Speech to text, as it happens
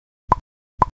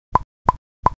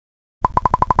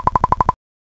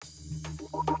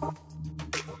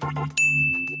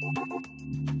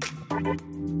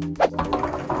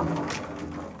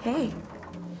Hey,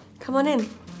 come on in.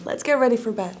 Let's get ready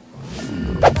for bed.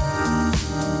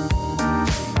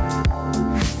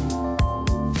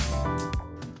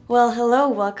 Well, hello,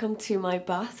 welcome to my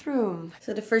bathroom.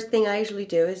 So the first thing I usually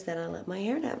do is that I let my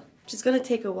hair down. Which is gonna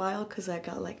take a while because I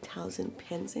got like 1,000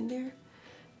 pins in there.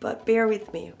 But bear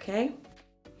with me, okay?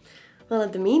 Well,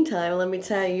 in the meantime, let me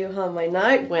tell you how my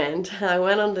night went. I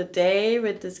went on the date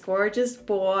with this gorgeous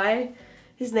boy.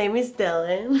 His name is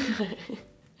Dylan.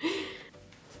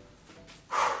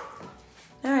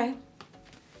 Alright,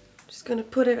 just gonna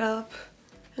put it up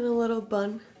in a little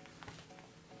bun.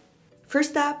 First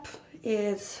step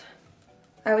is,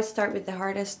 I always start with the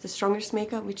hardest, the strongest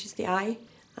makeup, which is the eye.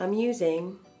 I'm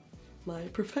using my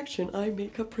Perfection Eye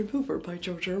Makeup Remover by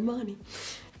Giorgio Armani.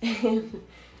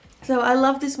 So I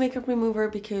love this makeup remover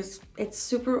because it's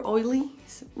super oily,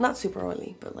 not super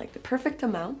oily, but like the perfect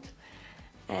amount.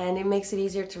 And it makes it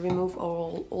easier to remove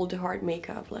all the hard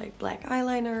makeup like black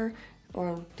eyeliner, or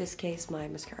in this case, my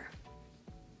mascara.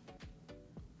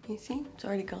 You see, it's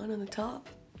already gone on the top.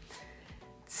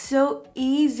 It's so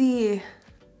easy.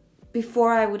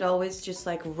 Before I would always just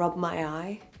like rub my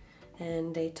eye,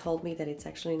 and they told me that it's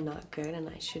actually not good and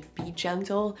I should be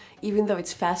gentle. Even though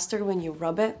it's faster when you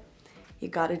rub it, you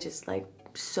gotta just like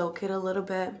soak it a little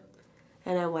bit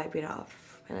and then wipe it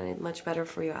off. And then it's much better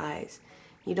for your eyes.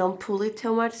 You don't pull it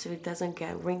too much so it doesn't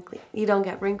get wrinkly. You don't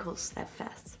get wrinkles that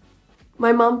fast.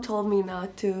 My mom told me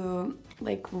not to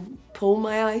like pull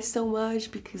my eyes so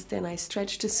much because then I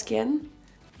stretch the skin.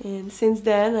 And since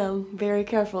then I'm very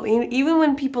careful, even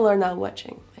when people are not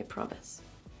watching, I promise.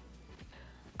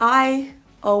 I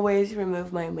always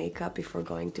remove my makeup before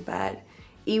going to bed.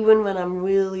 Even when I'm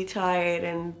really tired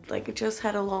and like just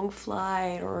had a long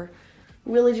flight or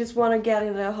really just want to get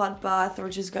in a hot bath or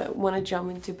just want to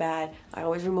jump into bed, I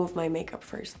always remove my makeup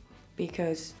first.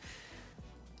 Because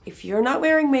if you're not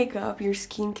wearing makeup, your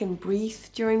skin can breathe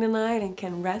during the night and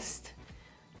can rest,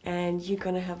 and you're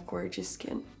gonna have gorgeous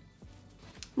skin.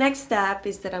 Next step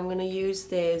is that I'm gonna use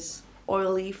this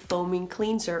oily foaming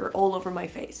cleanser all over my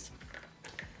face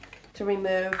to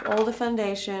remove all the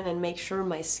foundation and make sure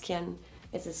my skin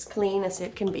is as clean as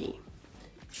it can be.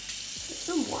 Get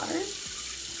some water.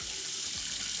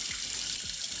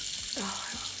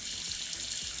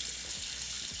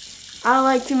 I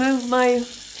like to move my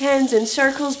hands in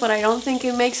circles, but I don't think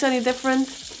it makes any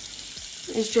difference.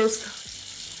 It's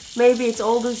just, maybe it's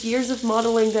all those years of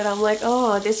modeling that I'm like,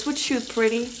 oh, this would shoot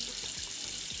pretty.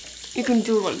 You can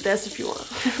do like this if you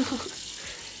want.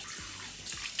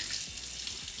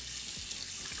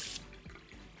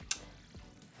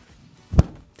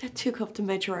 That took up the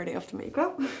majority of the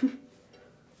makeup.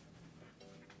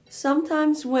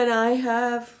 Sometimes when I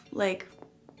have like,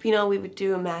 you know, we would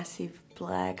do a massive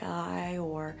black eye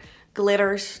or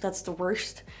glitters, that's the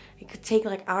worst. It could take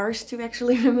like hours to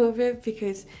actually remove it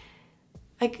because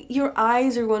like your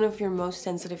eyes are one of your most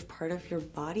sensitive part of your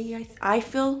body. I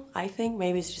think,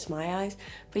 maybe it's just my eyes,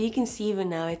 but you can see even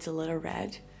now it's a little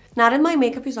red. Now that my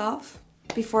makeup is off,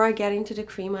 before I get into the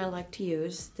cream, I like to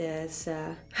use this,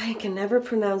 I can never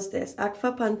pronounce this,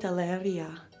 Acqua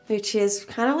Pantelleria, which is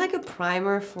kind of like a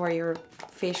primer for your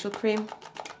facial cream.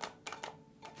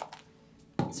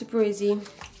 Super easy,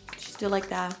 just do like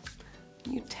that.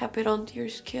 You tap it onto your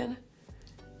skin.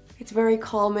 It's very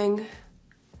calming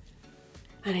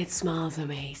and it smells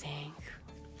amazing.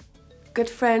 Good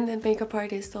friend and makeup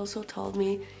artist also told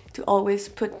me to always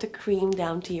put the cream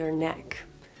down to your neck.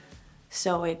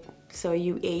 So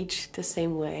you age the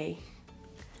same way,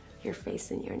 your face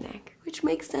and your neck, which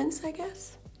makes sense, I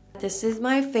guess. This is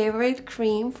my favorite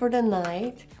cream for the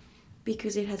night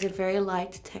because it has a very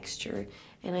light texture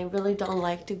and I really don't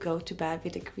like to go to bed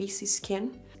with a greasy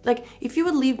skin. Like if you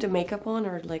would leave the makeup on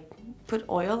or like put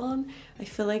oil on, I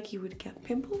feel like you would get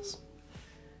pimples,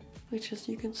 which as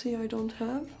you can see I don't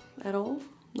have at all.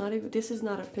 Not even, this is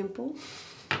not a pimple.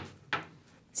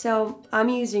 So I'm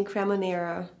using Crema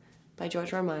Nera by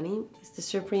Giorgio Armani. It's the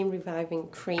Supreme Reviving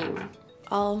Cream.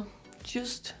 I'll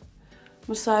just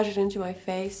massage it into my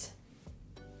face.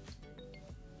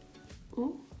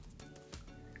 Ooh.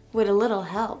 With a little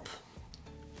help.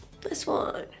 This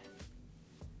one.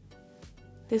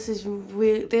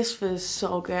 This feels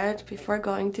so good before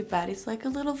going to bed. It's like a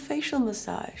little facial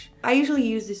massage. I usually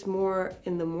use this more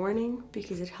in the morning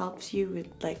because it helps you with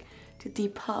like to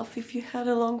depuff if you had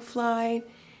a long flight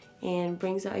and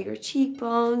brings out your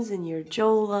cheekbones and your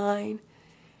jawline,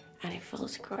 and it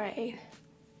feels great.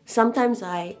 Sometimes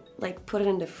I like put it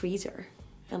in the freezer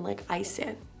and like ice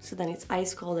it, so then it's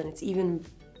ice cold and it's even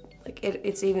like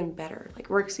it's even better,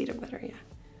 like works even better, yeah.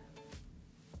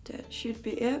 that should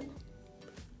be it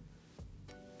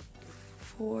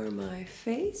for my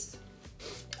face.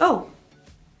 Oh,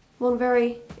 one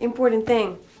very important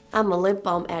thing. I'm a lip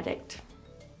balm addict.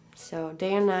 So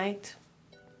day and night,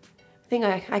 I think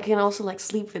I can also like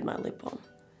sleep with my lip balm.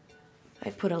 I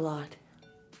put a lot.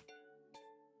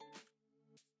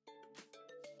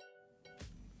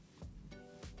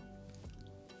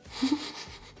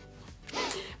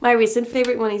 My recent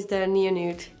favorite one is the Neo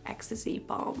Nude Ecstasy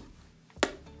Balm.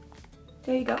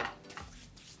 There you go.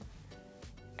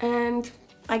 And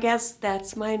I guess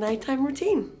that's my nighttime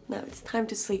routine. Now it's time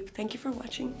to sleep. Thank you for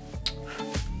watching.